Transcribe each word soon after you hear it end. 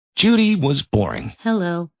Judy was boring.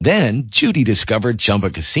 Hello. Then Judy discovered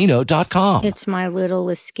ChumbaCasino.com. It's my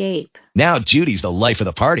little escape. Now Judy's the life of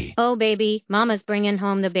the party. Oh, baby, mama's bringing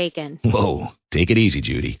home the bacon. Whoa, take it easy,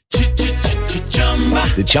 Judy.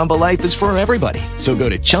 The Chumba life is for everybody. So go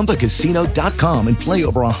to ChumbaCasino.com and play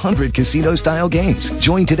over 100 casino-style games.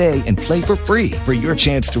 Join today and play for free for your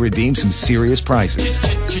chance to redeem some serious prizes.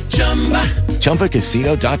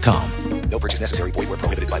 ChumbaCasino.com. No purchase necessary. Void where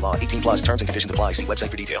prohibited by law. 18 plus terms and conditions apply. See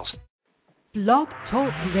website for details. Blog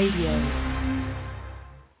Talk Radio.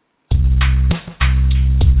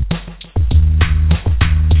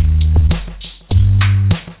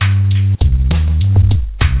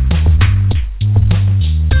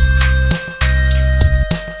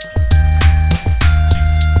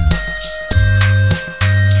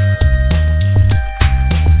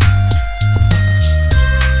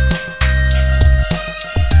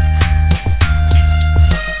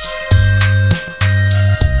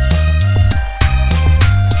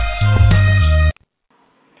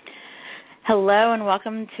 Hello and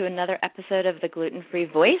welcome to another episode of the Gluten-free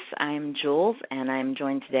Voice. I'm Jules and I'm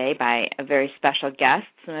joined today by a very special guest.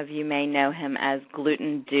 Some of you may know him as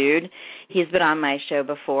GlutenDude. He's been on my show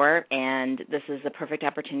before and this is the perfect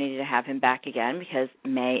opportunity to have him back again because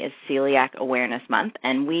May is Celiac Awareness Month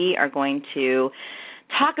and we are going to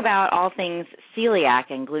talk about all things celiac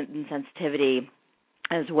and gluten sensitivity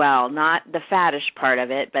as well, not the faddish part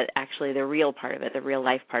of it, but actually the real part of it, the real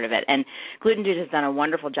life part of it. And GlutenDude has done a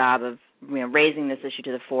wonderful job of raising this issue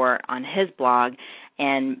to the fore on his blog.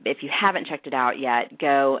 And if you haven't checked it out yet,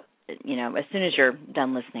 go, as soon as you're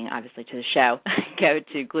done listening, obviously, to the show, go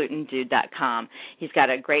to GlutenDude.com. He's got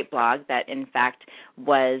a great blog that, in fact,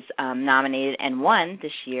 was nominated and won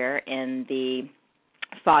this year in the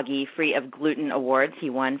Foggy Free of Gluten Awards. He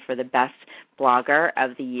won for the best blogger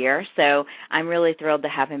of the year. So I'm really thrilled to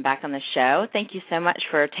have him back on the show. Thank you so much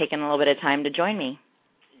for taking a little bit of time to join me.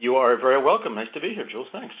 You are very welcome. Nice to be here, Jules.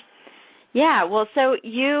 Thanks. Yeah, well, so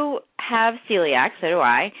you have celiac, so do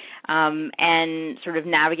I, and sort of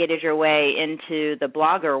navigated your way into the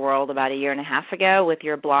blogger world about a year and a half ago with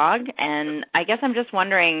your blog. And I guess I'm just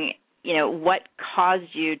wondering, what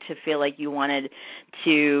caused you to feel like you wanted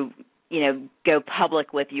to go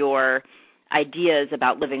public with your ideas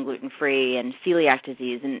about living gluten-free and celiac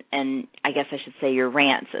disease, and I guess I should say your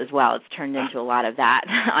rants as well. It's turned into a lot of that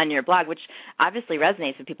on your blog, which obviously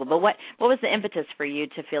resonates with people. But what was the impetus for you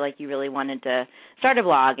to feel like you really wanted to start a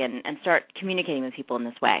blog and start communicating with people in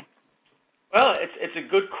this way? Well, it's a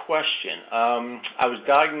good question. I was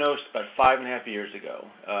diagnosed about 5.5 years ago,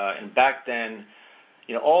 and back then,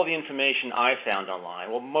 all the information I found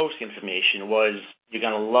online, well, most information was you're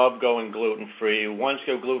going to love going gluten-free. Once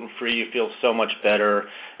you go gluten-free, you feel so much better.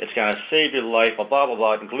 It's going to save your life, blah, blah,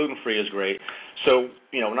 blah, and gluten-free is great. So,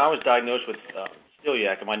 when I was diagnosed with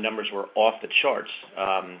celiac, my numbers were off the charts.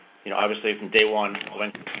 Obviously from day one, I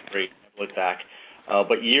went gluten-free, never looked back.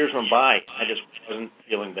 But years went by, I just wasn't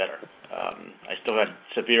feeling better. I still had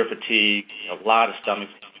severe fatigue, a lot of stomach,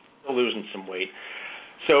 still losing some weight.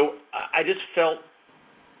 So I just felt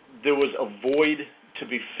there was a void to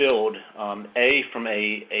be filled, from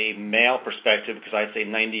a male perspective, because I'd say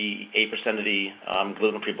 98% of the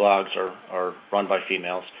gluten-free blogs are run by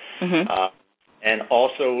females. Mm-hmm. And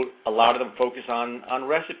also a lot of them focus on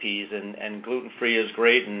recipes, and gluten-free is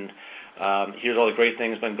great, and here's all the great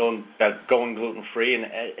things about going gluten-free, and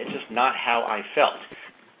it's just not how I felt.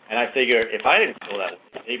 And I figure if I didn't feel that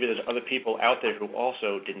way, maybe there's other people out there who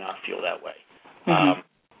also did not feel that way. Mm-hmm.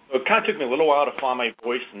 So it kind of took me a little while to find my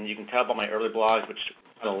voice, and you can tell by my early blogs, which is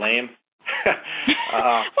kind of lame.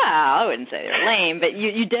 Well, I wouldn't say they're lame, but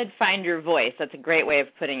you did find your voice. That's a great way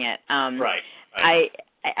of putting it. Right.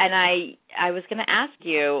 I was going to ask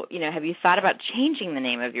you, have you thought about changing the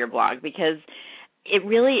name of your blog? Because it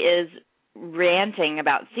really is ranting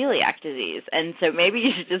about celiac disease, and so maybe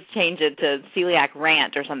you should just change it to Celiac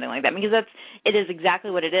Rant or something like that, because it is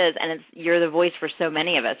exactly what it is, and you're the voice for so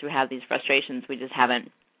many of us who have these frustrations. We just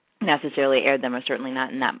haven't necessarily aired them, or certainly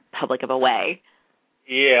not in that public of a way.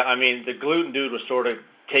 Yeah, the GlutenDude was sort of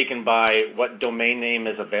taken by what domain name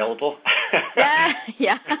is available.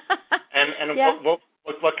 Yeah. And yeah.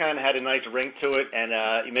 What kind of had a nice ring to it,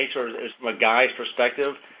 and you make sure it was from a guy's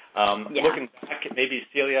perspective. Looking back, maybe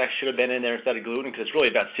celiac should have been in there instead of gluten, because it's really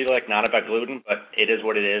about celiac, not about gluten, but it is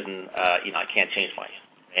what it is, and I can't change my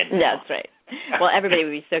name. That's right. Well, everybody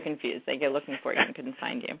would be so confused. They go looking for you and couldn't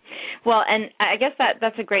find you. Well, and I guess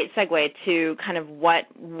that's a great segue to kind of what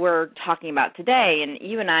we're talking about today. And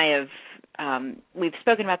you and I have we've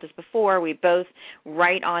spoken about this before. We both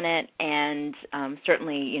write on it and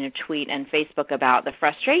certainly, tweet and Facebook about the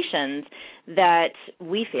frustrations that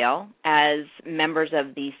we feel as members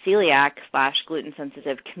of the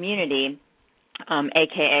celiac/gluten-sensitive community,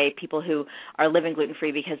 AKA people who are living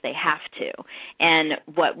gluten-free because they have to. And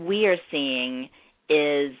what we are seeing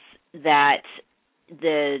is that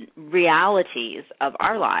the realities of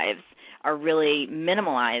our lives are really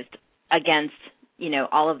minimalized against,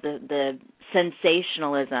 all of the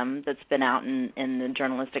sensationalism that's been out in the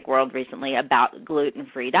journalistic world recently about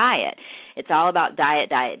gluten-free diet. It's all about diet,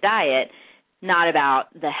 not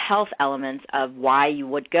about the health elements of why you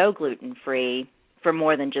would go gluten-free for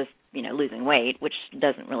more than just, losing weight, which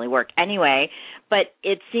doesn't really work anyway. But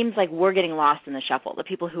it seems like we're getting lost in the shuffle. The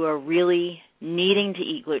people who are really needing to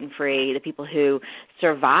eat gluten-free, the people who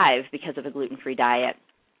survive because of a gluten-free diet,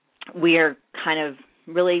 we are kind of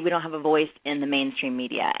we don't have a voice in the mainstream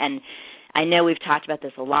media. And I know we've talked about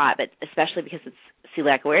this a lot, but especially because it's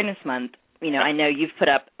Celiac Awareness Month, I know you've put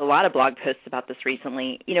up a lot of blog posts about this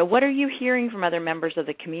recently. What are you hearing from other members of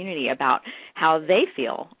the community about how they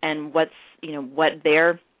feel and what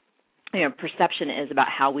their perception is about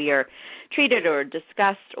how we are treated or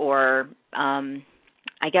discussed or,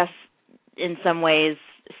 I guess, in some ways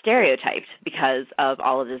stereotyped because of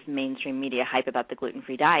all of this mainstream media hype about the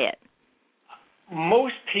gluten-free diet?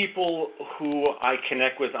 Most people who I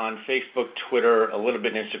connect with on Facebook, Twitter, a little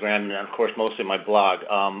bit on Instagram, and, of course, mostly my blog,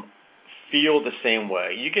 feel the same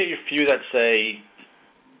way. You get your few that say,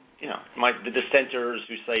 the dissenters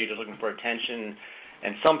who say you're just looking for attention,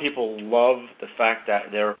 and some people love the fact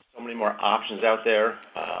that there are so many more options out there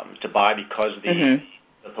to buy because of the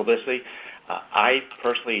publicity. I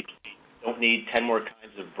personally don't need 10 more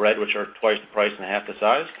kinds of bread, which are twice the price and half the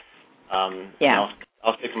size.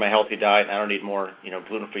 I'll stick to my healthy diet, and I don't need more,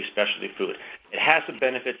 gluten-free specialty food. It has some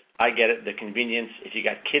benefits. I get it, the convenience. If you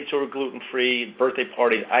got kids who are gluten-free, birthday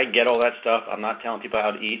parties, I get all that stuff. I'm not telling people how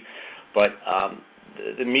to eat. But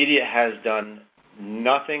the media has done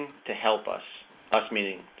nothing to help us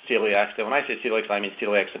meaning celiacs. So when I say celiacs, I mean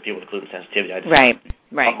celiacs and people with gluten sensitivity. Right.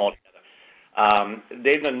 Them all together.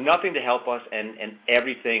 They've done nothing to help us and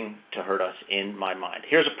everything to hurt us in my mind.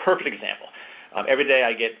 Here's a perfect example. Every day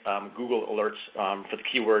I get Google alerts for the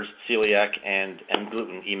keywords celiac and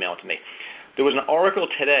gluten emailed to me. There was an article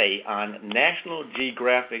today on National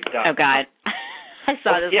Geographic.com. Oh, God. I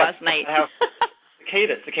saw this last night.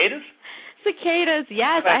 Cicadas? Cicadas,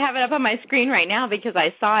 yes. I have it up on my screen right now because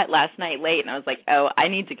I saw it last night late, and I was like, I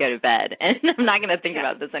need to go to bed, and I'm not going to think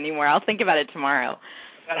about this anymore. I'll think about it tomorrow.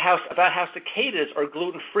 About how cicadas are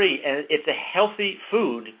gluten-free, and it's a healthy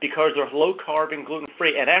food because they're low-carb and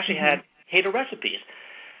gluten-free, and actually had cicada recipes.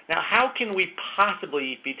 Now, how can we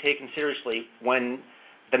possibly be taken seriously when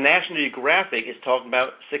the National Geographic is talking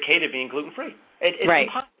about cicada being gluten-free? It's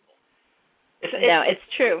impossible. It's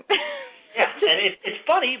true. Yeah, and it's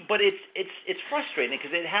funny, but it's frustrating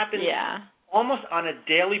because it happens almost on a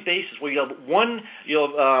daily basis. Where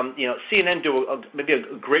CNN do maybe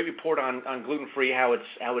a great report on gluten-free, how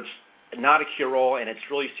it's not a cure-all and it's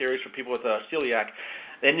really serious for people with celiac.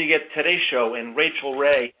 Then you get Today's Show and Rachel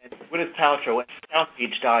Ray and Gwyneth Paltrow and South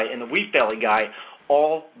Beach guy and the Wheat Belly guy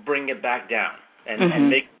all bring it back down and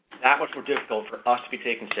make it that much more difficult for us to be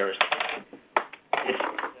taken seriously.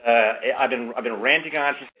 I've been ranting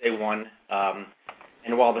on since day one,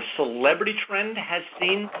 and while the celebrity trend has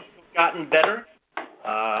gotten better,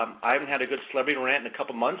 I haven't had a good celebrity rant in a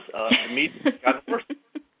couple months. The media's gotten worse,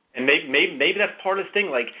 and maybe that's part of the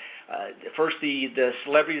thing. Like first the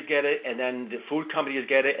celebrities get it, and then the food companies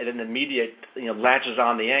get it, and then the media latches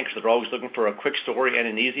on the end because they're always looking for a quick story and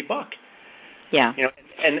an easy buck. Yeah.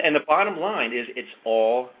 And the bottom line is it's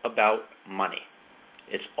all about money.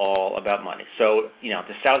 It's all about money. So,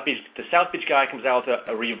 the South Beach guy comes out with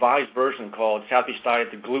a revised version called South Beach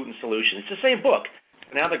Diet, the Gluten Solution. It's the same book.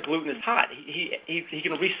 But now that gluten is hot, he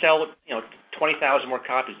can resell 20,000 more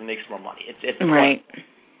copies and make some more money. It's right.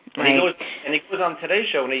 And he goes on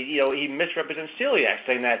Today's Show and he misrepresents celiac,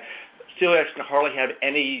 saying that celiacs can hardly have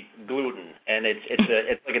any gluten and it's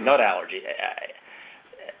like a nut allergy.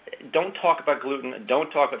 Don't talk about gluten.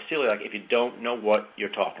 Don't talk about celiac if you don't know what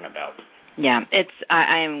you're talking about. Yeah,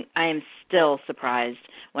 I am still surprised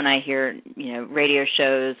when I hear radio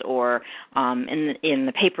shows or in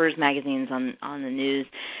the papers, magazines, on the news.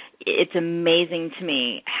 It's amazing to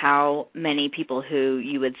me how many people who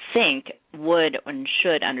you would think would and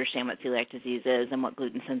should understand what celiac disease is and what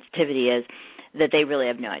gluten sensitivity is, that they really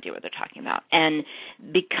have no idea what they're talking about. And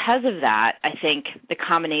because of that, I think the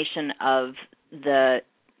combination of the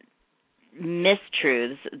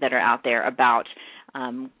mistruths that are out there about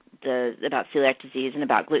about celiac disease and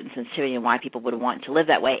about gluten sensitivity and why people would want to live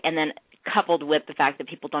that way, and then coupled with the fact that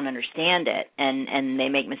people don't understand it and they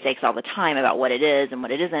make mistakes all the time about what it is and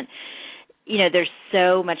what it isn't. There's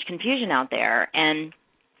so much confusion out there, and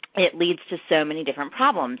it leads to so many different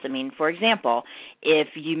problems. I mean, for example, if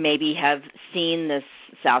you maybe have seen this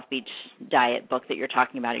South Beach diet book that you're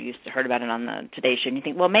talking about, or you heard about it on the Today Show, and you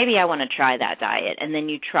think, well, maybe I want to try that diet, and then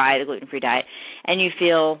you try the gluten-free diet, and you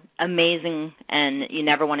feel amazing, and you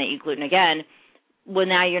never want to eat gluten again. Well,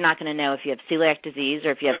 now you're not going to know if you have celiac disease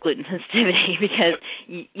or if you have gluten sensitivity because,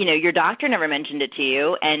 your doctor never mentioned it to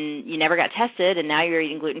you, and you never got tested, and now you're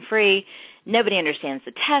eating gluten-free. Nobody understands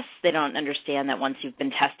the tests. They don't understand that once you've been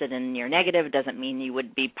tested and you're negative, it doesn't mean you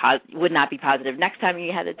would not be positive next time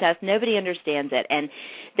you had the test. Nobody understands it. And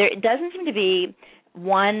there doesn't seem to be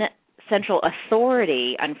one central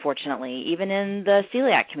authority, unfortunately, even in the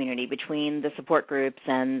celiac community, between the support groups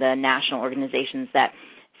and the national organizations that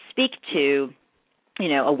speak to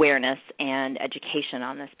awareness and education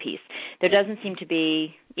on this piece. There doesn't seem to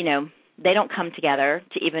be, they don't come together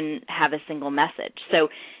to even have a single message. So,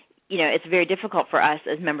 it's very difficult for us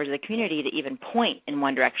as members of the community to even point in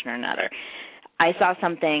one direction or another. I saw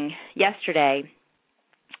something yesterday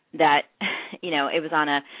that, it was on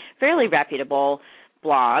a fairly reputable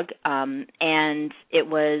blog, and it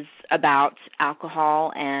was about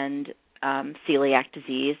alcohol and celiac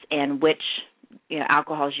disease and which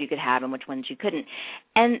alcohols you could have and which ones you couldn't.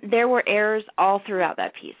 And there were errors all throughout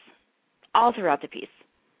that piece, all throughout the piece.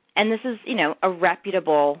 And this is, a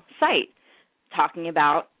reputable site talking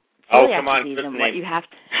about celiac disease and what you have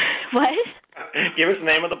to – what? Give us the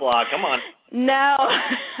name of the blog. Come on. No,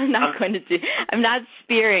 I'm not going to do – I'm not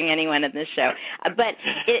spearing anyone at this show. But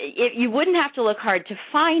you wouldn't have to look hard to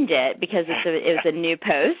find it because it was a new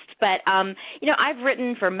post. But, I've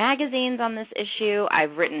written for magazines on this issue.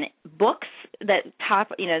 I've written books that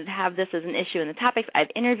have this as an issue in the topics.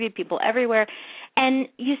 I've interviewed people everywhere. And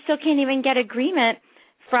you still can't even get agreement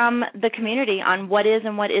from the community on what is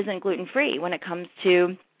and what isn't gluten-free when it comes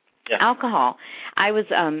to alcohol. I was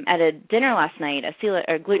at a dinner last night,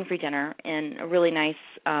 a gluten-free dinner in a really nice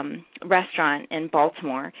restaurant in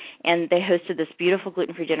Baltimore, and they hosted this beautiful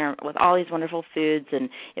gluten-free dinner with all these wonderful foods, and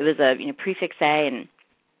it was a prix fixé, and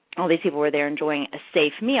all these people were there enjoying a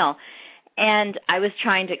safe meal. And I was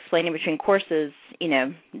trying to explain in between courses,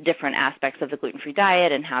 different aspects of the gluten-free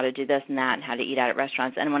diet and how to do this and that and how to eat out at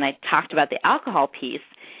restaurants. And when I talked about the alcohol piece,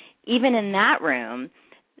 even in that room,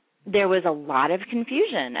 there was a lot of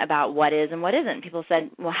confusion about what is and what isn't. People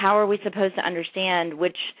said, well, how are we supposed to understand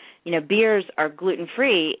which, beers are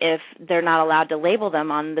gluten-free if they're not allowed to label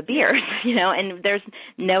them on the beers, and there's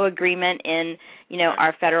no agreement in,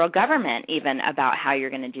 our federal government even about how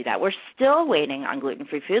you're going to do that. We're still waiting on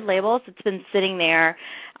gluten-free food labels. It's been sitting there,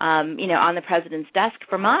 on the president's desk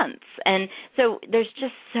for months. And so there's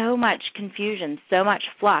just so much confusion, so much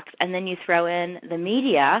flux, and then you throw in the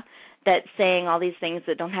media that's saying all these things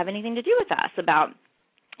that don't have anything to do with us about,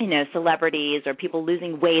 celebrities or people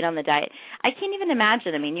losing weight on the diet. I can't even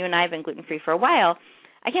imagine. I mean, you and I have been gluten-free for a while.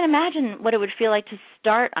 I can't imagine what it would feel like to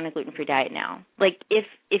start on a gluten-free diet now. Like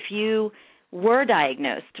if you were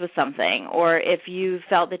diagnosed with something or if you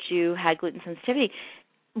felt that you had gluten sensitivity,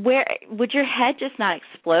 where would your head just not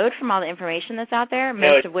explode from all the information that's out there,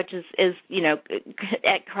 most of which is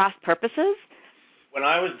at cross purposes? When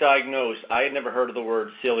I was diagnosed, I had never heard of the word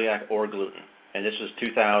celiac or gluten, and this was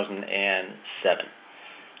 2007.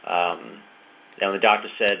 And when the doctor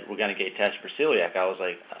said, we're going to get you tested for celiac, I was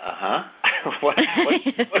like,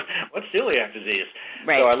 what's celiac disease?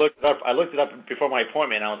 Right. So I looked it up before my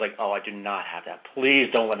appointment, and I was like, I do not have that. Please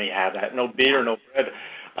don't let me have that. No beer, no bread.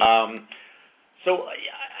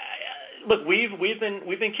 Look, we've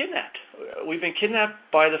been kidnapped. We've been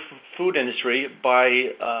kidnapped by the food industry,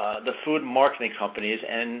 by the food marketing companies,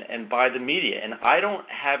 and by the media. And I don't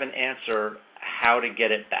have an answer how to get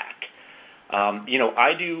it back.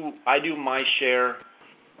 I do my share.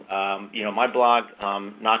 My blog,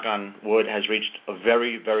 knock on wood, has reached a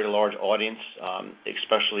very, very large audience,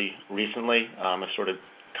 especially recently. It's sort of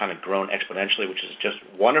kind of grown exponentially, which is just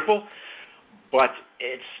wonderful. But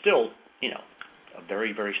it's still, a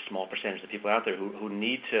very, very small percentage of the people out there who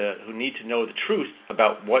need to know the truth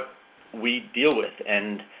about what we deal with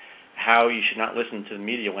and how you should not listen to the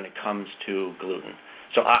media when it comes to gluten.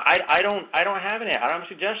 So I don't have any. I don't have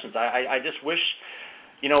suggestions. I just wish,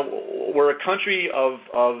 we're a country of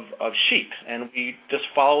sheep, and we just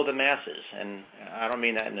follow the masses. And I don't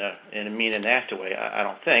mean that in a mean and nasty way. I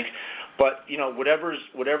don't think. But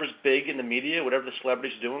whatever's big in the media, whatever the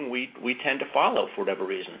celebrities are doing, we tend to follow for whatever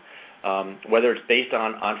reason. whether it's based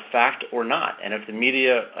on fact or not. And if the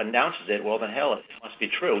media announces it, well, then hell, it must be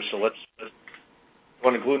true. So let's go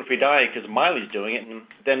on a gluten-free diet because Miley's doing it. And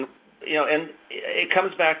then, and it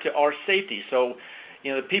comes back to our safety. So,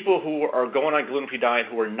 the people who are going on a gluten-free diet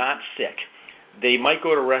who are not sick, they might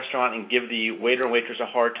go to a restaurant and give the waiter and waitress a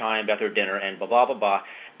hard time about their dinner and blah, blah, blah, blah.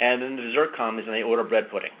 And then the dessert comes and they order bread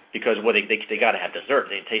pudding because, they got to have dessert.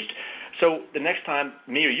 They taste. So the next time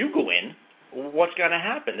me or you go in, what's going to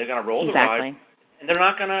happen? They're going to roll their eyes, and they're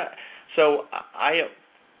not going to. So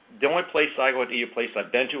the only place I go to eat, a place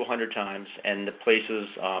I've been to 100 times, and the places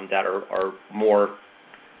that are more,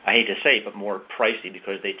 I hate to say it, but more pricey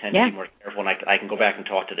because they tend to be more careful, and I can go back and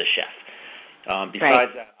talk to the chef.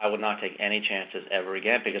 Besides that, I would not take any chances ever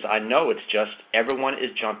again because I know it's just everyone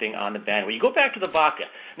is jumping on the bandwagon. You go back to the vodka.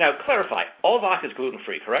 Now, clarify, all vodka is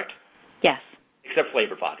gluten-free, correct? Yes. Except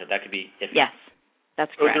flavored vodka. That could be iffy. Yes,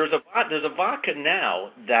 that's correct. So there's a vodka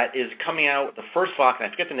now that is coming out, the first vodka, I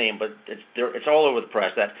forget the name, but it's all over the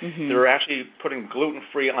press, that they're actually putting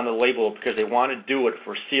gluten-free on the label because they want to do it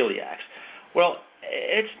for celiacs. Well,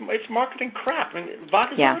 it's marketing crap. I mean,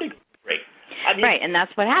 vodka's already gluten-free. Right, and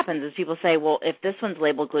that's what happens is people say, well, if this one's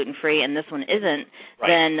labeled gluten-free and this one isn't,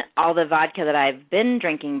 then all the vodka that I've been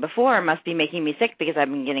drinking before must be making me sick because I've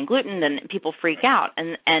been getting gluten, and people freak out.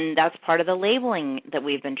 And that's part of the labeling that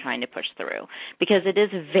we've been trying to push through because it is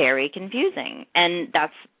very confusing. And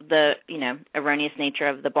that's the, erroneous nature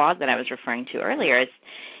of the blog that I was referring to earlier.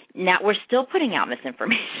 Now we're still putting out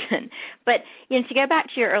misinformation. But, to go back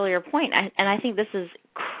to your earlier point, and I think this is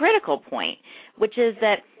a critical point, which is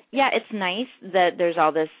that, it's nice that there's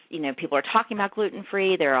all this, people are talking about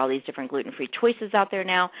gluten-free. There are all these different gluten-free choices out there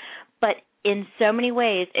now. But in so many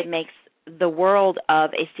ways, it makes the world of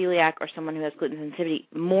a celiac or someone who has gluten sensitivity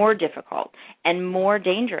more difficult and more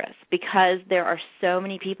dangerous because there are so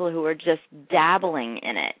many people who are just dabbling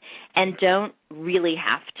in it and don't really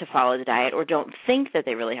have to follow the diet or don't think that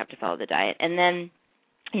they really have to follow the diet. And then,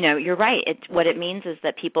 you're right. What it means is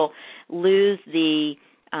that people lose the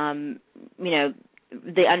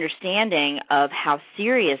understanding of how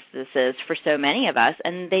serious this is for so many of us,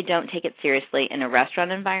 and they don't take it seriously in a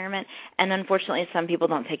restaurant environment, and unfortunately some people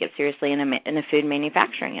don't take it seriously in a food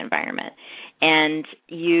manufacturing environment. And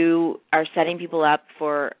you are setting people up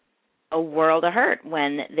for a world of hurt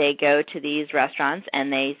when they go to these restaurants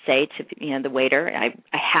and they say to the waiter, I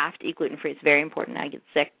have to eat gluten-free, it's very important, I get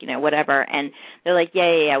sick, whatever, and they're like,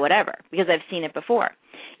 yeah, whatever, because I've seen it before.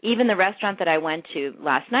 Even the restaurant that I went to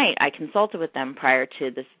last night, I consulted with them prior to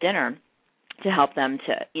this dinner to help them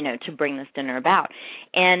to bring this dinner about.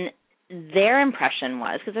 And their impression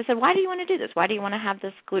was, because I said, why do you want to do this? Why do you want to have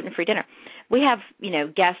this gluten-free dinner? We have,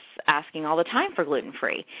 guests asking all the time for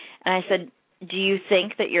gluten-free. And I said, do you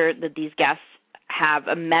think that these guests have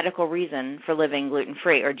a medical reason for living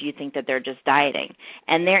gluten-free, or do you think that they're just dieting?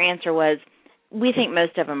 And their answer was, we think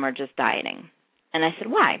most of them are just dieting. And I said,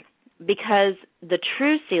 why? Because the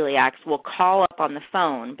true celiacs will call up on the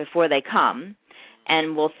phone before they come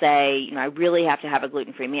and will say, I really have to have a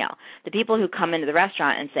gluten-free meal. The people who come into the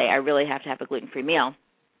restaurant and say, I really have to have a gluten-free meal,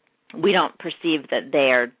 we don't perceive that they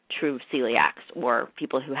are true celiacs or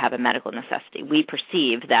people who have a medical necessity. We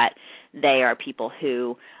perceive that they are people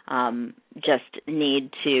who just need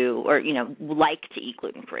to or, like to eat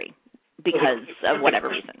gluten-free because of whatever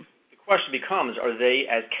reason. The question becomes, are they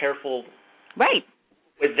as careful right.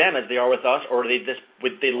 with them as they are with us, or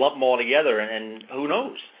they lump them all together, and who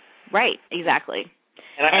knows? Right, exactly.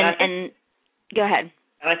 And go ahead.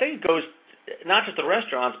 And I think it goes not just the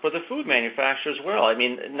restaurants, but the food manufacturers as well. I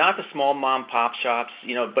mean, not the small mom-pop shops,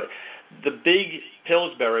 but the big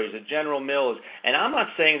Pillsbury's, the General Mills. And I'm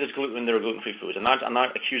not saying there are gluten-free foods. I'm not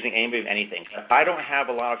accusing anybody of anything. I don't have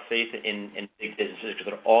a lot of faith in big businesses because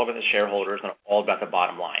they're all about the shareholders and they're all about the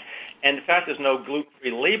bottom line. And the fact there's no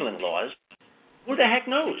gluten-free labeling laws, who the heck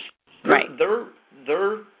knows? Right.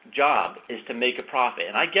 Their job is to make a profit,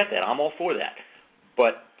 and I get that. I'm all for that.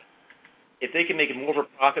 But if they can make more of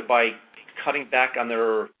a profit by cutting back on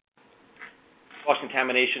their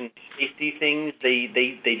cross-contamination safety things, they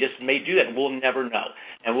just may do that, and we'll never know.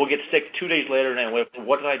 And we'll get sick 2 days later, and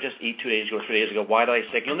what did I just eat 2 days ago, 3 days ago? Why did I get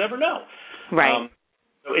sick? You'll never know. Right.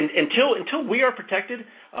 So until we are protected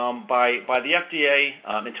by the FDA,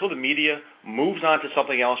 until the media moves on to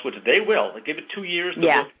something else, which they will, give it 2 years.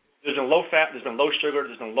 There's been low fat, there's been low sugar,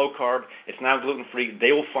 there's been low carb. It's now gluten-free.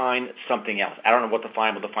 They will find something else. I don't know what to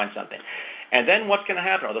find, but they'll find something. And then what's going to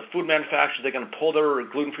happen? Are the food manufacturers, they're going to pull their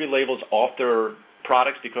gluten-free labels off their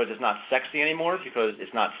products because it's not sexy anymore, because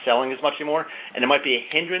it's not selling as much anymore, and it might be a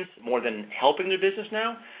hindrance more than helping their business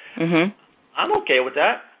now? Mm-hmm. I'm okay with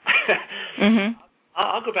that. Mm-hmm.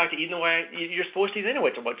 I'll go back to eating the way you're supposed to eat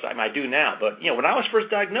anyway. To what I do now, but when I was first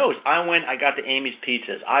diagnosed, I got the Amy's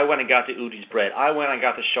pizzas. I went and got the Udi's bread. I went and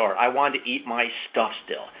got the Char. I wanted to eat my stuff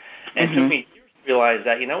still, and it took me years to realize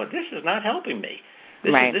that this is not helping me.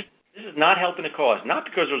 This is not helping the cause. Not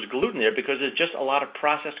because there's gluten there, because there's just a lot of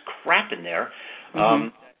processed crap in there.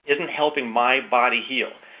 Isn't helping my body heal.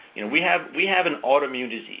 We have an autoimmune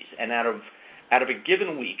disease, and out of a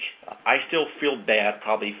given week, I still feel bad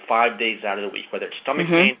probably 5 days out of the week, whether it's stomach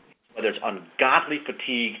pain, whether it's ungodly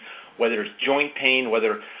fatigue, whether it's joint pain,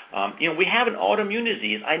 whether, we have an autoimmune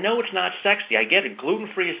disease. I know it's not sexy. I get it.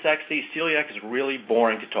 Gluten-free is sexy. Celiac is really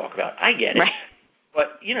boring to talk about. I get it. Right.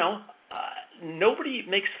 But, nobody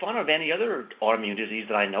makes fun of any other autoimmune disease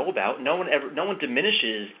that I know about. No one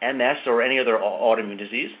diminishes MS or any other autoimmune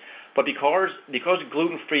disease. But because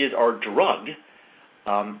gluten-free is our drug,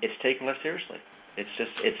 it's taken less seriously.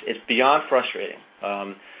 It's beyond frustrating.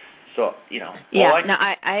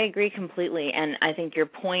 I agree completely, and I think your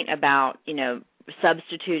point about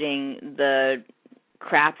substituting the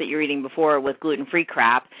crap that you're eating before with gluten-free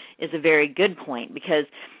crap is a very good point, because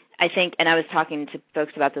I think, and I was talking to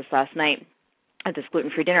folks about this last night at this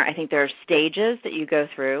gluten-free dinner, I think there are stages that you go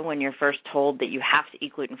through when you're first told that you have to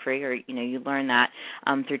eat gluten-free, or, you learn that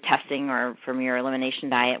through testing or from your elimination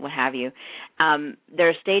diet, what have you. There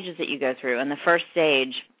are stages that you go through, and the first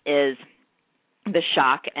stage is the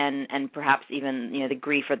shock and perhaps even, the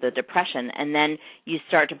grief or the depression, and then you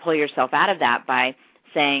start to pull yourself out of that by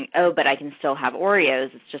saying, oh, but I can still have Oreos.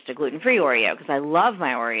 It's just a gluten-free Oreo because I love my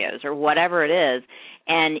Oreos, or whatever it is.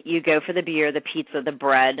 And you go for the beer, the pizza, the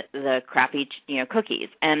bread, the crappy, cookies,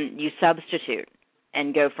 and you substitute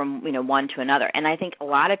and go from, one to another. And I think a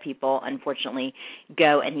lot of people, unfortunately,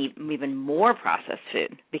 go and eat even more processed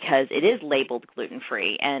food because it is labeled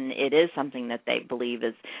gluten-free, and it is something that they believe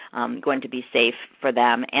is going to be safe for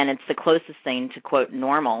them, and it's the closest thing to, quote,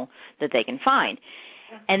 normal that they can find.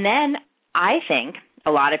 And then I think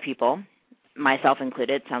a lot of people, myself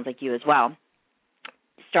included, sounds like you as well,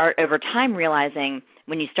 start over time realizing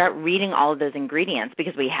when you start reading all of those ingredients,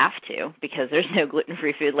 because we have to, because there's no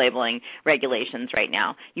gluten-free food labeling regulations right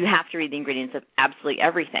now, you have to read the ingredients of absolutely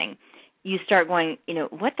everything. You start going,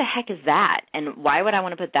 what the heck is that? And why would I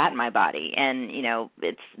want to put that in my body? And,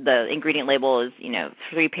 it's the ingredient label is,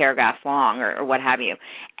 3 paragraphs long or what have you.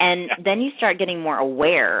 And then you start getting more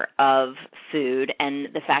aware of food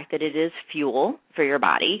and the fact that it is fuel for your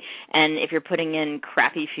body. And if you're putting in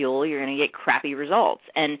crappy fuel, you're going to get crappy results.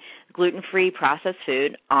 And gluten-free processed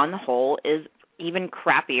food on the whole is even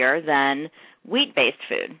crappier than wheat-based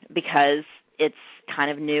food because it's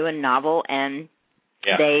kind of new and novel, and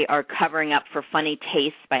they are covering up for funny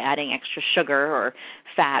tastes by adding extra sugar or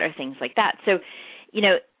fat or things like that. So,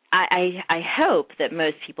 I hope that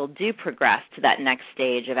most people do progress to that next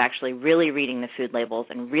stage of actually really reading the food labels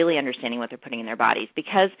and really understanding what they're putting in their bodies,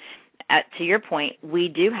 because, to your point, we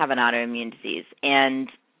do have an autoimmune disease, and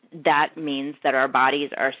that means that our bodies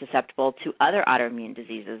are susceptible to other autoimmune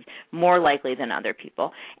diseases more likely than other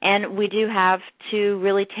people. And we do have to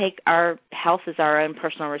really take our health as our own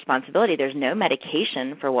personal responsibility. There's no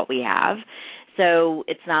medication for what we have. So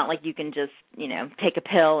it's not like you can just, take a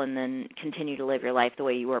pill and then continue to live your life the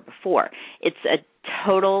way you were before. It's a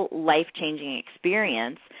total life-changing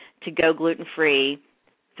experience to go gluten-free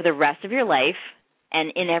for the rest of your life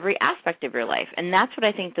and in every aspect of your life. And that's what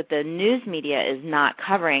I think that the news media is not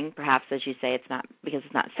covering. Perhaps, as you say, it's not because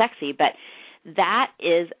it's not sexy, but that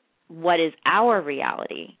is what is our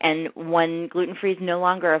reality. And when gluten-free is no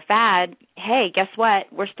longer a fad, hey, guess what?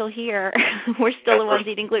 We're still here. We're still the ones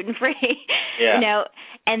eating gluten-free.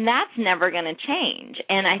 And that's never going to change.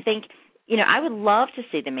 And I think, I would love to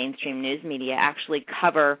see the mainstream news media actually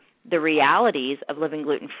cover the realities of living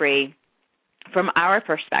gluten-free from our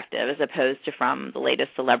perspective, as opposed to from the latest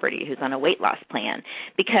celebrity who's on a weight loss plan,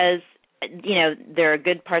 because, there are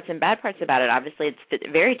good parts and bad parts about it. Obviously, it's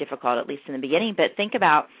very difficult, at least in the beginning, but think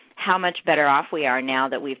about how much better off we are now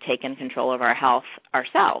that we've taken control of our health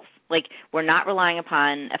ourselves. Like, we're not relying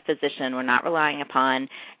upon a physician. We're not relying upon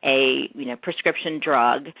a, prescription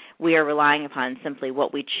drug. We are relying upon simply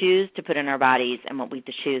what we choose to put in our bodies and what we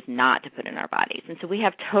choose not to put in our bodies. And so we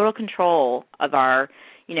have total control of our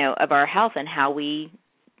of our health and how we,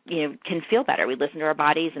 can feel better. We listen to our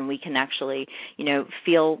bodies, and we can actually,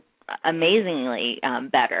 feel amazingly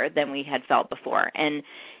better than we had felt before. And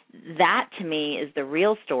that, to me, is the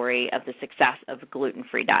real story of the success of a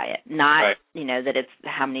gluten-free diet, not, that it's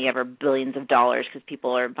how many ever billions of dollars because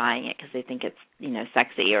people are buying it because they think it's,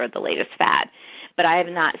 sexy or the latest fad. But I have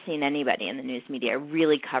not seen anybody in the news media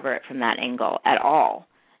really cover it from that angle at all.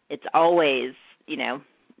 It's always,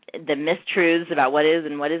 the mistruths about what is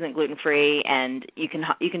and what isn't gluten-free, and you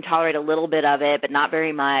can tolerate a little bit of it, but not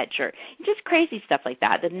very much, or just crazy stuff like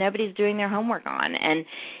that nobody's doing their homework on. And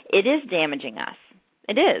it is damaging us.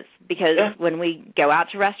 It is, because when we go out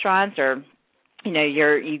to restaurants, or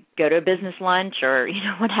you go to a business lunch, or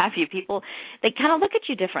what have you, people, they kind of look at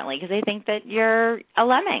you differently because they think that you're a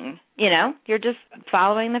lemming. You're just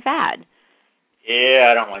following the fad. Yeah,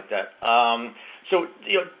 I don't like that. So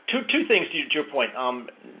two things to your point.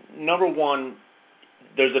 Number one,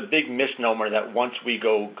 there's a big misnomer that once we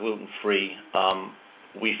go gluten-free,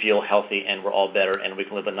 we feel healthy and we're all better and we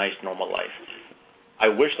can live a nice, normal life. I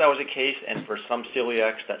wish that was the case, and for some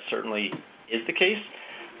celiacs, that certainly is the case.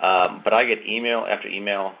 But I get email after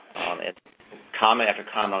email and comment after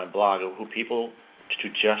comment on my blog of who people to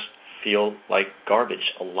just feel like garbage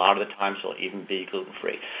a lot of the time, so they'll even be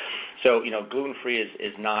gluten-free. So, gluten-free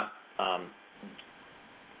is not,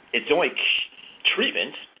 it's only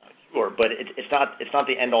treatment, sure, but it's not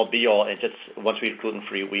the end-all, be-all. It's just once we're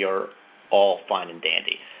gluten-free, we are all fine and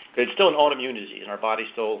dandy. But it's still an autoimmune disease, and our body is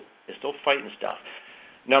still fighting stuff.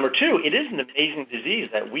 Number two, it is an amazing disease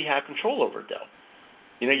that we have control over, though.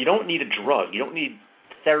 You don't need a drug. You don't need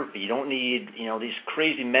therapy. You don't need, these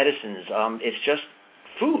crazy medicines. It's just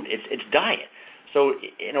food. It's diet. So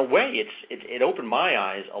in a way, it opened my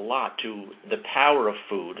eyes a lot to the power of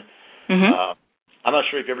food. Mm-hmm. I'm not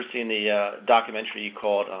sure if you've ever seen the documentary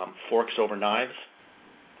called Forks Over Knives.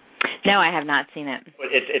 No, I have not seen it. But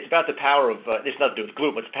it's about the power of it's nothing to do with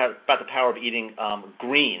gluten, but it's about the power of eating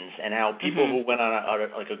greens, and how people who went on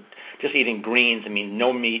just eating greens,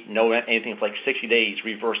 no meat, no anything for like 60 days,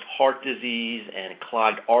 reversed heart disease and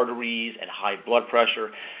clogged arteries and high blood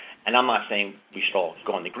pressure. And I'm not saying we should all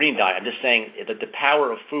go on the green diet. I'm just saying that the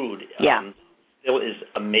power of food still is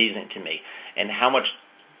amazing to me, and how much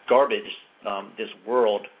garbage this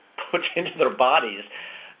world puts into their bodies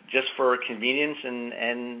just for convenience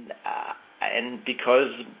and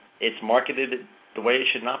because it's marketed the way it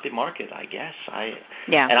should not be marketed, I guess.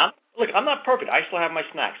 And I'm not perfect. I still have my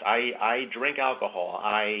snacks. I drink alcohol.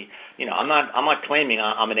 I'm not claiming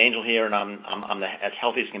I'm an angel here and I'm as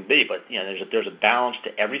healthy as can be, but there's a balance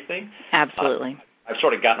to everything. Absolutely. I've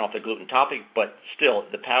sort of gotten off the gluten topic, but still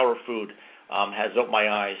the power of food has opened my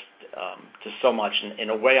eyes to so much. And in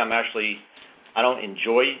a way, I don't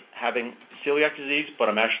enjoy having celiac disease, but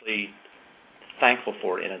I'm actually thankful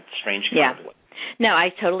for it in a strange kind of way. No, I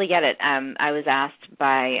totally get it. I was asked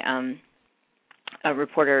by a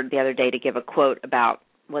reporter the other day to give a quote about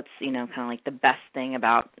what's, kind of like the best thing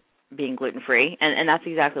about being gluten-free, and that's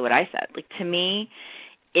exactly what I said. Like, to me,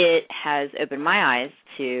 it has opened my eyes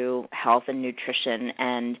to health and nutrition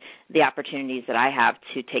and the opportunities that I have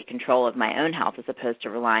to take control of my own health as opposed to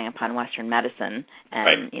relying upon Western medicine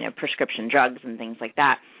and, prescription drugs and things like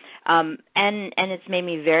that. And it's made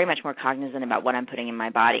me very much more cognizant about what I'm putting in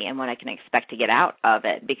my body and what I can expect to get out of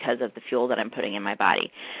it because of the fuel that I'm putting in my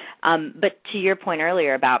body. But to your point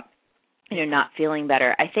earlier about, not feeling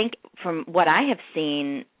better, I think from what I have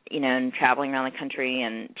seen, and traveling around the country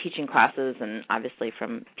and teaching classes, and obviously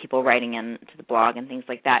from people writing into the blog and things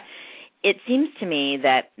like that, it seems to me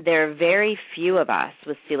that there are very few of us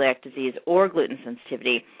with celiac disease or gluten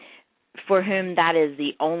sensitivity for whom that is the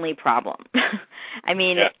only problem.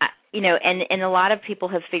 And a lot of people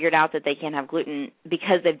have figured out that they can't have gluten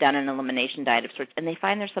because they've done an elimination diet of sorts, and they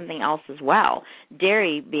find there's something else as well,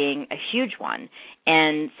 dairy being a huge one.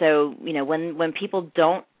 And so, when people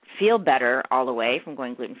don't feel better all the way from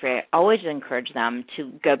going gluten-free, I always encourage them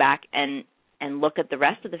to go back and look at the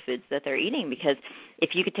rest of the foods that they're eating, because if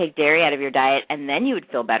you could take dairy out of your diet and then you would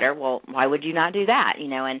feel better, well, why would you not do that?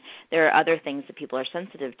 And there are other things that people are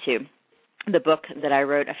sensitive to. The book that I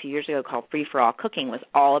wrote a few years ago called Free for All Cooking was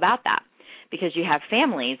all about that, because you have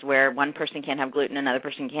families where one person can't have gluten, another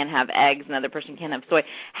person can't have eggs, another person can't have soy.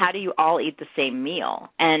 How do you all eat the same meal?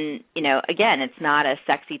 And, again, it's not a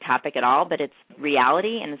sexy topic at all, but it's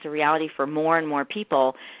reality, and it's a reality for more and more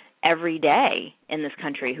people every day in this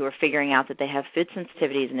country who are figuring out that they have food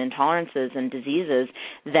sensitivities and intolerances and diseases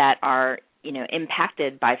that are,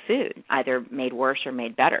 impacted by food, either made worse or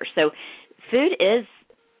made better. So food is,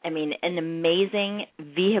 an amazing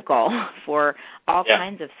vehicle for all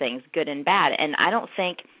kinds of things, good and bad. And I don't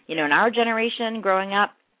think, in our generation growing up,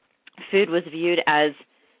 food was viewed as,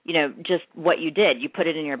 just what you did. You put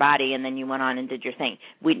it in your body and then you went on and did your thing.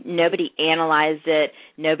 Nobody analyzed it.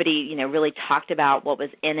 Nobody, really talked about what was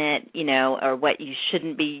in it, or what you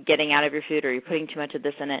shouldn't be getting out of your food, or you're putting too much of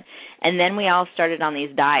this in it. And then we all started on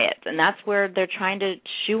these diets, and that's where they're trying to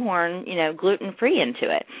shoehorn, gluten-free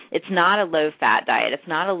into it. It's not a low-fat diet. It's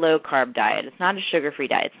not a low-carb diet. It's not a sugar-free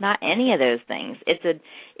diet. It's not any of those things.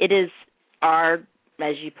 It is our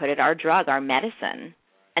as you put it, our drug, our medicine.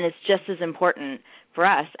 And it's just as important for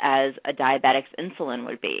us as a diabetic's insulin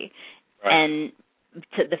would be. Right. And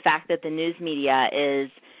the fact that the news media is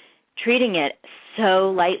treating it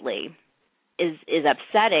so lightly is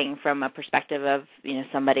upsetting from a perspective of,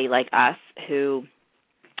 somebody like us who,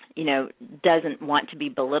 doesn't want to be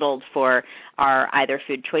belittled for our either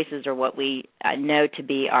food choices or what we know to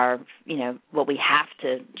be our, what we have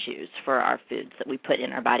to choose for our foods that we put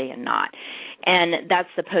in our body and not. And that's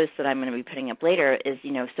the post that I'm going to be putting up later is,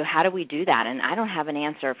 so how do we do that? And I don't have an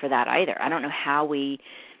answer for that either. I don't know how we,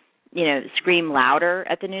 scream louder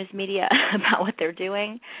at the news media about what they're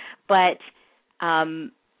doing. But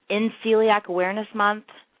in Celiac Awareness Month,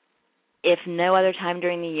 if no other time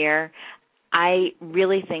during the year, I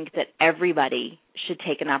really think that everybody should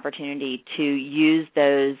take an opportunity to use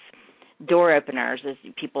those door openers as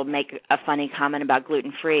people make a funny comment about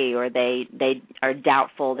gluten-free or they are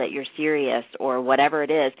doubtful that you're serious or whatever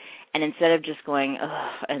it is. And instead of just going,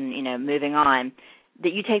 ugh, and, moving on,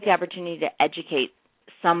 that you take the opportunity to educate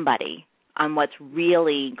somebody on what's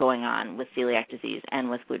really going on with celiac disease and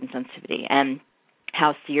with gluten sensitivity and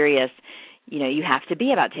how serious you have to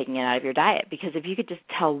be about taking it out of your diet. Because if you could just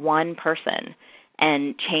tell one person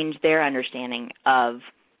and change their understanding of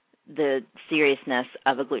the seriousness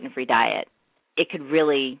of a gluten-free diet, it could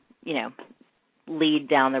really, lead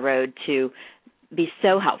down the road to be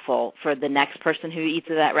so helpful for the next person who eats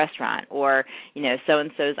at that restaurant or,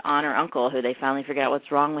 so-and-so's aunt or uncle who they finally figure out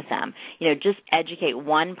what's wrong with them. Just educate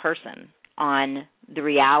one person on the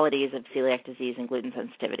realities of celiac disease and gluten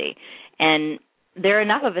sensitivity. And there are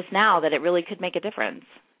enough of us now that it really could make a difference.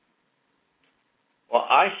 Well,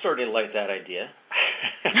 I certainly like that idea.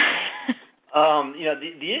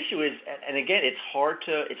 The issue is, and again, it's hard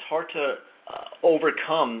to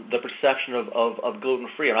overcome the perception of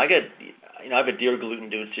gluten-free. And I have a Dear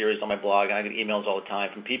GlutenDude series on my blog, and I get emails all the time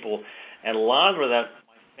from people, and a lot of that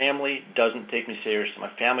my family doesn't take me seriously.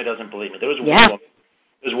 My family doesn't believe me. There was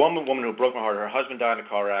one woman who broke my heart. Her husband died in a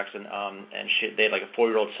car accident, and they had like a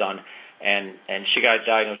 4-year-old son. And she got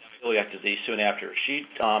diagnosed with celiac disease soon after. She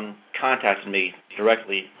contacted me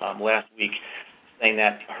directly last week saying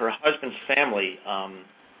that her husband's family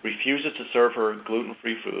refuses to serve her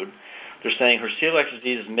gluten-free food. They're saying her celiac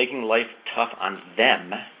disease is making life tough on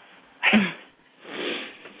them.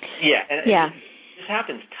 This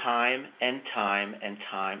happens time and time and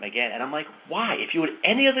time again. And I'm like, why? If you had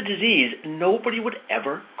any other disease, nobody would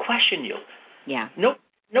ever question you. Yeah.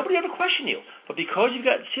 Nobody ever question you, but because you've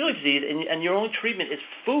got celiac disease and your only treatment is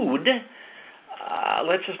food,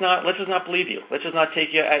 let's just not believe you. Let's just not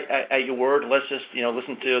take you at your word. Let's just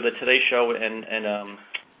listen to the Today Show and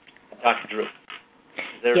Dr. Drew.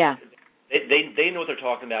 They know what they're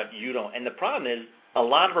talking about. You don't. And the problem is a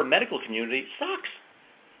lot of our medical community sucks.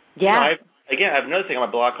 Yeah. I have another thing on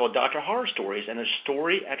my blog called Dr. Horror Stories, and there's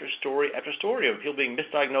story after story after story of people being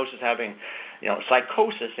misdiagnosed as having,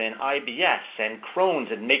 psychosis and IBS and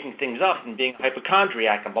Crohn's and making things up and being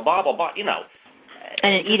hypochondriac and blah, blah, blah, blah,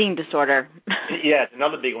 And an eating disorder. Yeah, it's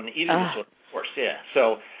another big one, an eating disorder, of course, yeah.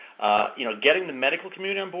 So, getting the medical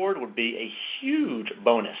community on board would be a huge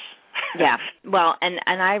bonus. Yeah, well,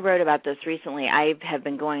 and I wrote about this recently. I have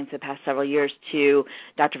been going for the past several years to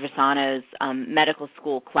Dr. Fasano's medical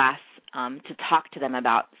school class to talk to them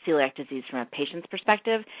about celiac disease from a patient's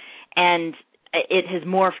perspective, and it has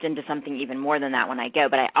morphed into something even more than that when I go,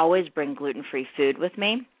 but I always bring gluten-free food with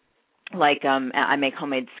me. Like I make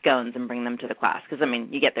homemade scones and bring them to the class because,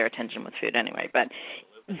 you get their attention with food anyway. But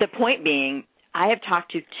the point being, I have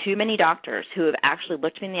talked to too many doctors who have actually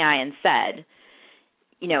looked me in the eye and said,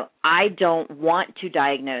 I don't want to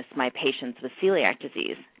diagnose my patients with celiac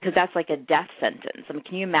disease because that's like a death sentence.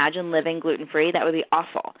 Can you imagine living gluten-free? That would be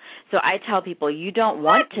awful. So I tell people, you don't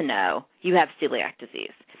want to know you have celiac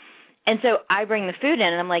disease. And so I bring the food in,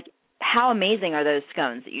 and I'm like, how amazing are those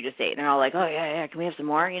scones that you just ate? And they're all like, oh, yeah, can we have some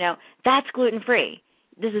more? That's gluten-free.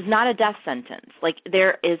 This is not a death sentence. Like,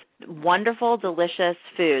 there is wonderful, delicious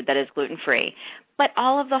food that is gluten-free. But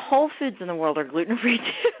all of the whole foods in the world are gluten-free,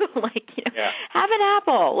 too. Have an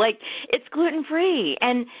apple. It's gluten-free.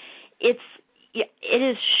 And it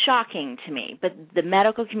is shocking to me. But the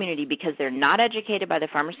medical community, because they're not educated by the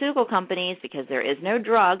pharmaceutical companies, because there is no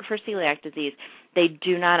drug for celiac disease, they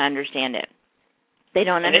do not understand it. They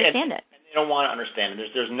don't understand it. And they don't want to understand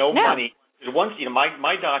it. There's no money. There's once,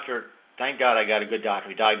 my doctor, thank God I got a good doctor.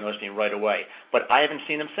 He diagnosed me right away. But I haven't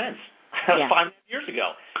seen him since. 5 years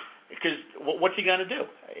ago. Because what's he going to do?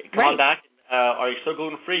 Come on back. Are you still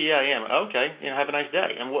gluten-free? Yeah, I am. Okay. Have a nice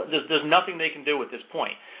day. And there's nothing they can do at this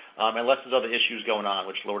point, unless there's other issues going on,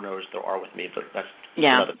 which Lord knows there are with me. But that's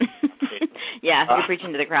another. You're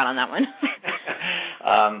preaching to the crowd on that one.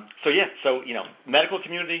 Medical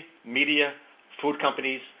community, media, food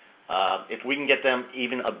companies, if we can get them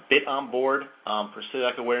even a bit on board for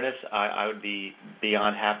celiac awareness, I would be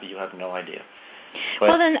beyond happy. You have no idea. But,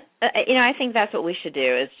 well, then, I think that's what we should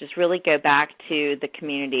do is just really go back to the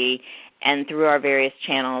community and through our various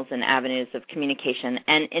channels and avenues of communication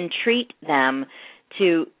and entreat them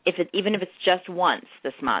to, even if it's just once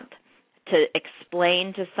this month, to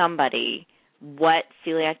explain to somebody what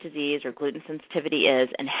celiac disease or gluten sensitivity is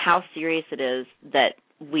and how serious it is that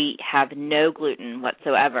we have no gluten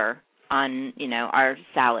whatsoever on, our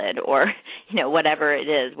salad or, whatever it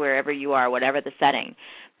is, wherever you are, whatever the setting.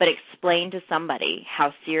 But explain to somebody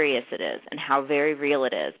how serious it is and how very real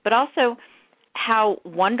it is, but also how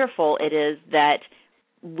wonderful it is that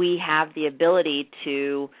we have the ability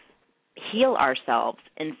to heal ourselves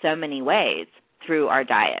in so many ways through our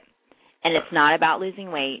diet. And it's not about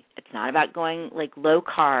losing weight. It's not about going low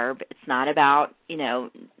carb. It's not about,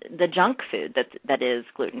 the junk food that is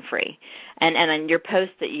gluten-free. And on your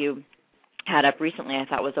post that you had up recently, I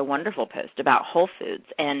thought was a wonderful post about whole foods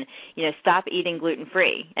and, stop eating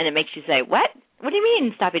gluten-free. And it makes you say, what? What do you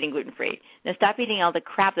mean stop eating gluten-free? No, stop eating all the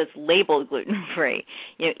crap that's labeled gluten-free.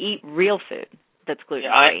 Eat real food that's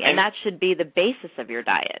gluten-free. And that should be the basis of your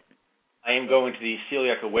diet. I am going to the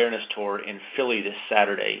Celiac Awareness Tour in Philly this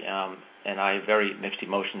Saturday, and I have very mixed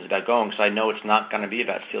emotions about going because I know it's not going to be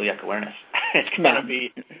about celiac awareness. It's going to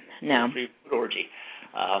be a free food orgy.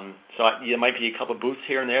 There might be a couple of booths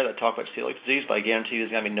here and there that talk about celiac disease, but I guarantee you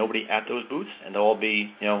there's going to be nobody at those booths, and they'll all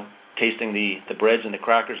be, tasting the breads and the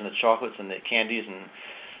crackers and the chocolates and the candies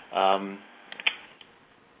and.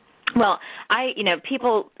 Well,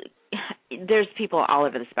 there's people all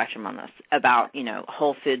over the spectrum on this about,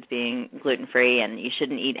 whole foods being gluten-free and you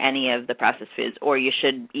shouldn't eat any of the processed foods or you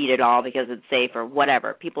should eat it all because it's safe or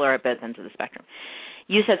whatever. People are at both ends of the spectrum.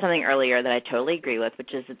 You said something earlier that I totally agree with,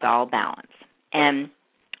 which is it's all balance. And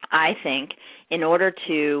I think in order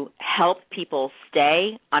to help people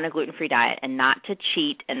stay on a gluten-free diet and not to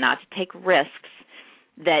cheat and not to take risks,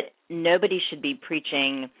 that nobody should be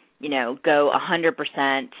preaching, go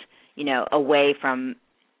 100%, away from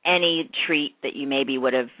any treat that you maybe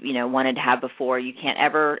would have, wanted to have before. You can't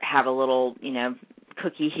ever have a little,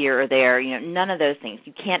 cookie here or there, none of those things.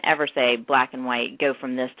 You can't ever say black and white, go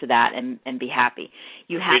from this to that and be happy.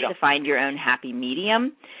 You have to find your own happy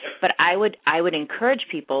medium. But I would encourage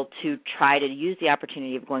people to try to use the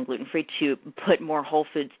opportunity of going gluten-free to put more whole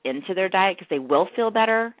foods into their diet because they will feel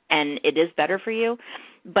better and it is better for you.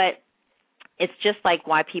 But it's just like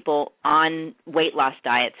why people on weight loss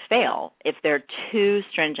diets fail. If they're too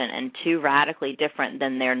stringent and too radically different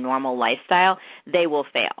than their normal lifestyle, they will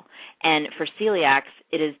fail. And for celiacs,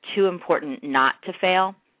 it is too important not to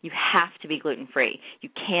fail. You have to be gluten-free. You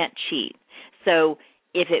can't cheat. So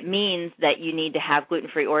if it means that you need to have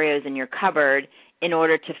gluten-free Oreos in your cupboard in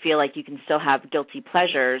order to feel like you can still have guilty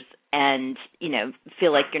pleasures and,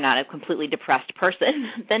 feel like you're not a completely depressed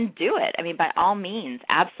person, then do it. I mean, by all means,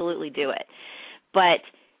 absolutely do it. But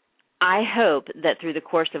I hope that through the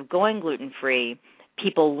course of going gluten-free,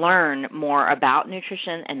 people learn more about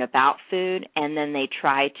nutrition and about food, and then they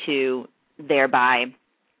try to thereby,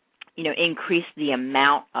 increase the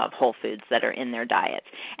amount of whole foods that are in their diets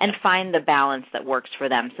and find the balance that works for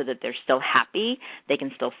them so that they're still happy, they can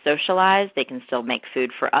still socialize, they can still make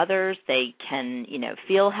food for others, they can,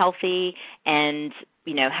 feel healthy and,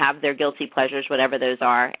 have their guilty pleasures, whatever those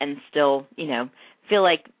are, and still, feel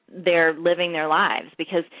like they're living their lives.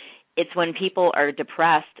 Because it's when people are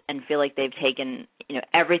depressed and feel like they've taken,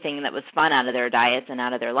 everything that was fun out of their diets and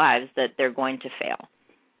out of their lives that they're going to fail.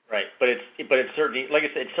 Right, but it's certainly, like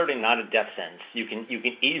I said, it's certainly not a death sentence. You can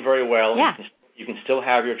eat very well. Yeah. You can still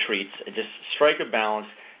have your treats. Just strike a balance,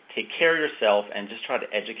 take care of yourself, and just try to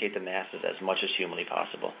educate the masses as much as humanly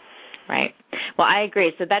possible. Right. Well, I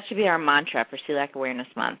agree. So that should be our mantra for Celiac Awareness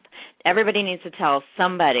Month. Everybody needs to tell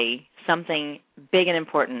somebody something big and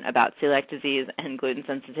important about celiac disease and gluten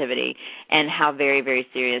sensitivity and how very, very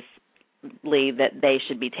seriously that they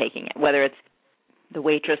should be taking it, whether it's the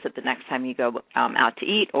waitress at the next time you go out to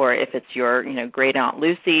eat, or if it's your, great Aunt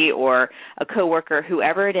Lucy or a coworker,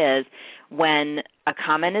 whoever it is, when a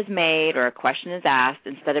comment is made or a question is asked,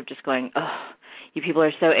 instead of just going, oh, you people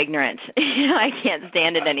are so ignorant, I can't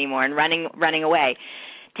stand it anymore, and running away,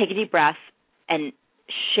 take a deep breath and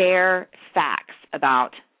share facts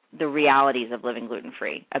about the realities of living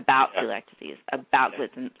gluten-free, about celiac disease, about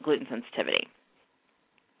gluten sensitivity.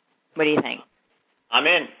 What do you think? I'm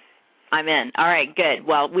in. All right, good.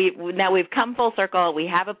 Well, we've come full circle.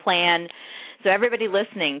 We have a plan. So everybody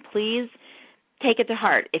listening, please take it to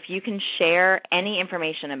heart. If you can share any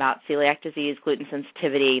information about celiac disease, gluten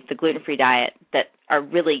sensitivity, the gluten-free diet that are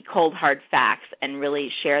really cold, hard facts and really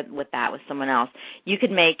share with someone else, you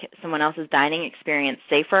could make someone else's dining experience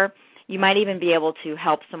safer. You might even be able to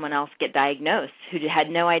help someone else get diagnosed who had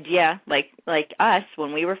no idea, like us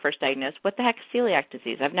when we were first diagnosed, what the heck is celiac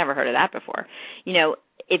disease? I've never heard of that before.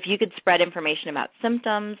 If you could spread information about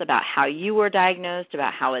symptoms, about how you were diagnosed,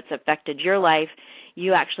 about how it's affected your life,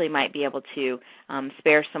 you actually might be able to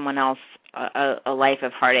spare someone else a life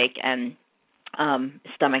of heartache and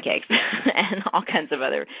stomach aches and all kinds of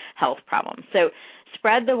other health problems. So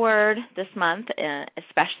spread the word this month,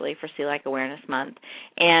 especially for Celiac Awareness Month.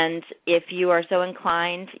 And if you are so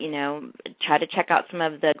inclined, try to check out some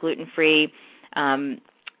of the gluten-free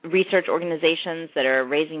research organizations that are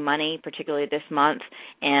raising money, particularly this month,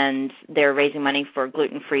 and they're raising money for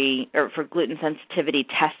gluten-free or for gluten sensitivity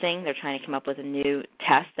testing. They're trying to come up with a new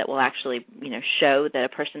test that will actually, show that a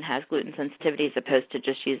person has gluten sensitivity as opposed to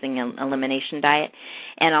just using an elimination diet.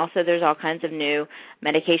 And also there's all kinds of new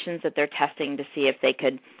medications that they're testing to see if they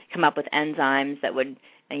could come up with enzymes that would,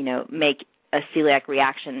 make a celiac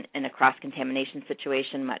reaction in a cross-contamination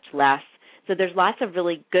situation much less. So there's lots of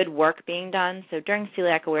really good work being done. So during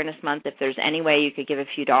Celiac Awareness Month, if there's any way you could give a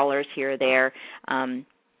few dollars here or there,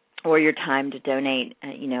 or your time to donate,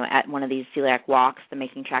 at one of these celiac walks, the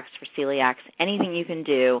Making Tracks for Celiacs, anything you can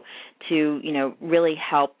do to, really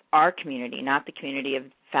help our community, not the community of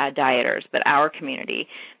fad dieters, but our community,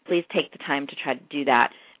 please take the time to try to do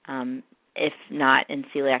that, if not in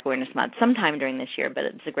Celiac Awareness Month, sometime during this year, but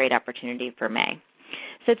it's a great opportunity for May.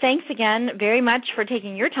 So thanks again very much for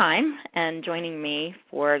taking your time and joining me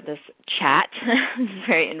for this chat, this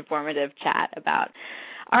very informative chat about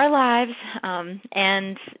our lives.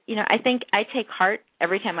 And, I think I take heart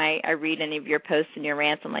every time I read any of your posts and your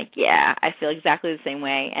rants. I'm like, yeah, I feel exactly the same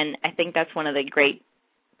way. And I think that's one of the great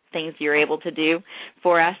things you're able to do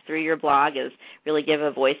for us through your blog is really give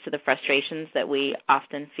a voice to the frustrations that we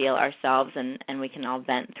often feel ourselves, and we can all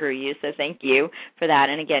vent through you. So thank you for that.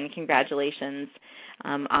 And again, congratulations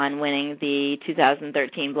on winning the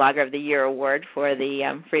 2013 Blogger of the Year award for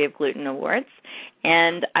the Free of Gluten Awards.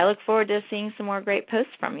 And I look forward to seeing some more great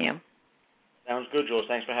posts from you. Sounds good, Jules.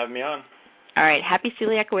 Thanks for having me on. All right. Happy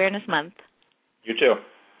Celiac Awareness Month. You too.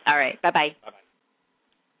 All right. Bye-bye. Bye-bye.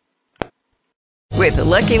 With the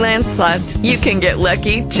Lucky Land Slots, you can get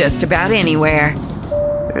lucky just about anywhere.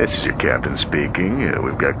 This is your captain speaking.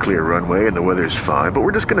 We've got clear runway and the weather's fine, but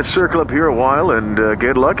we're just going to circle up here a while and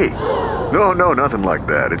get lucky. No, nothing like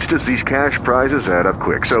that. It's just these cash prizes add up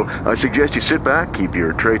quick. So I suggest you sit back, keep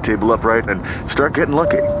your tray table upright, and start getting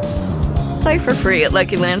lucky. Play for free at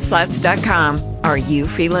LuckyLandSlots.com. Are you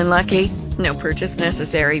feeling lucky? No purchase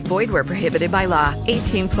necessary. Void where prohibited by law.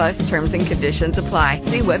 18+ terms and conditions apply.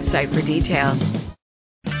 See website for details.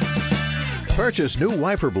 Purchase new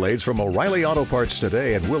wiper blades from O'Reilly Auto Parts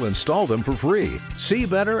today and we'll install them for free. See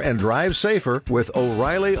better and drive safer with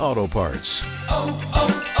O'Reilly Auto Parts.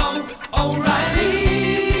 O'Reilly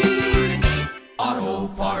Auto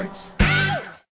Parts.